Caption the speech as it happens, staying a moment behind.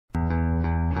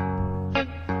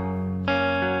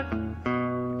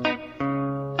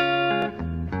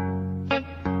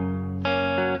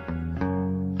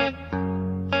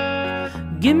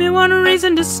Give me one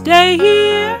reason to stay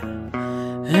here,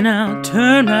 and I'll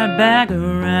turn right back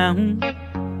around.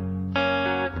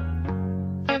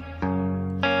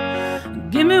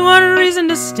 Give me one reason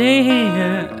to stay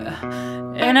here,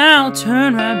 and I'll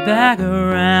turn right back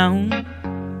around.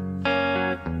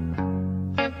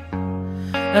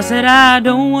 I said I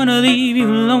don't wanna leave you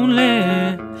lonely.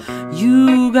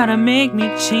 You gotta make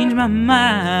me change my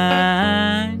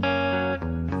mind.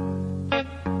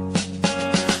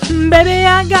 Baby,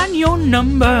 I got your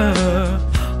number.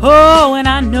 Oh, and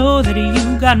I know that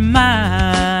you got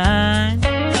mine.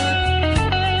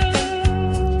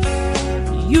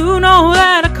 You know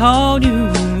that I called you.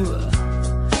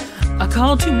 I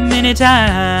called too many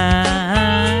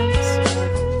times.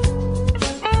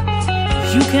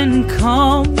 You can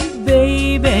call me,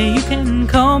 baby. You can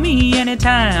call me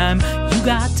anytime. You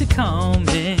got to call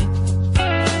me.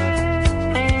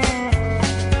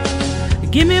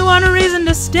 Give me one reason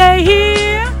to stay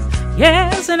here,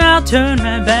 yes, and I'll turn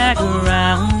right back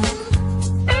around.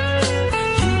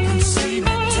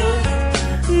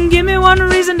 Give me one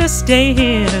reason to stay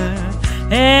here,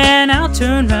 and I'll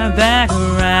turn right back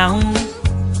around.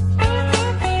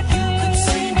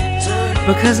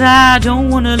 Because I don't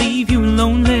wanna leave you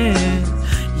lonely.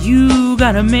 You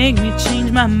gotta make me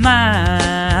change my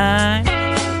mind.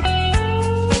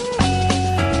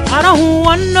 I don't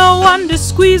want no one to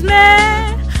squeeze me.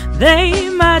 They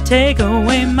might take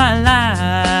away my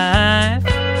life.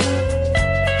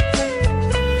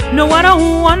 No, I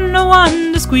don't want no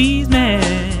one to squeeze me.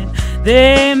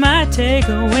 They might take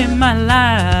away my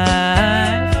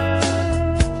life.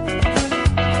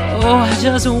 Oh, I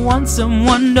just want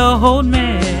someone to hold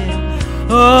me.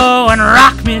 Oh, and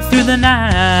rock me through the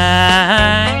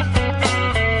night.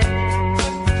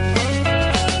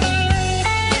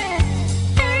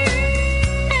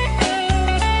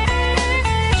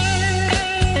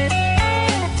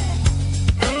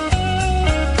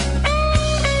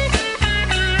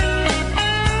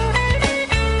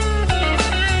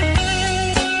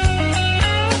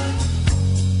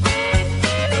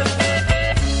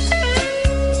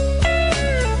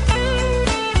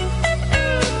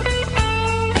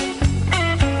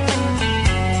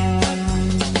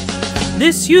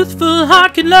 This youthful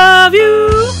heart can love you,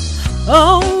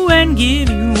 oh, and give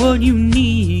you what you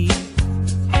need.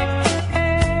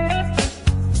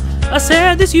 I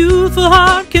said this youthful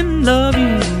heart can love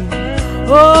you,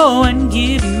 oh, and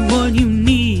give you what you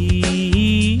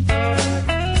need.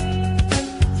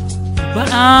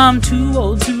 But I'm too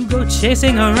old to go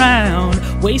chasing around,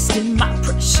 wasting my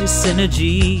precious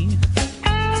energy.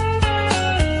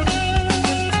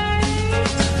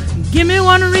 Give me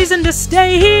one reason to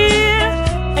stay here,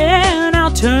 and I'll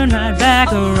turn right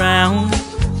back around.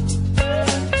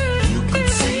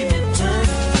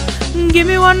 Give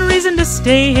me one reason to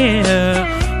stay here,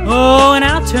 oh, and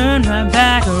I'll turn right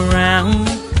back around.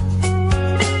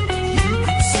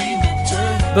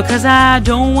 Because I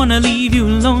don't wanna leave you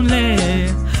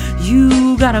lonely.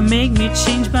 You gotta make me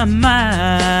change my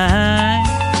mind.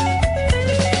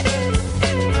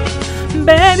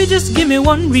 Baby, just give me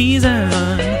one reason.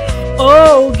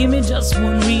 Oh, give me just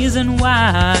one reason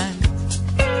why.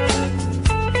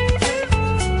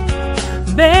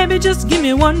 Baby, just give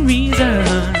me one reason.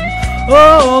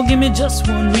 Oh, give me just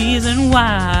one reason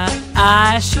why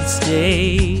I should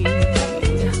stay.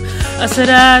 I said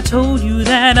I told you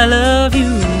that I love you,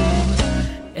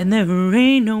 and there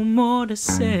ain't no more to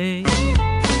say.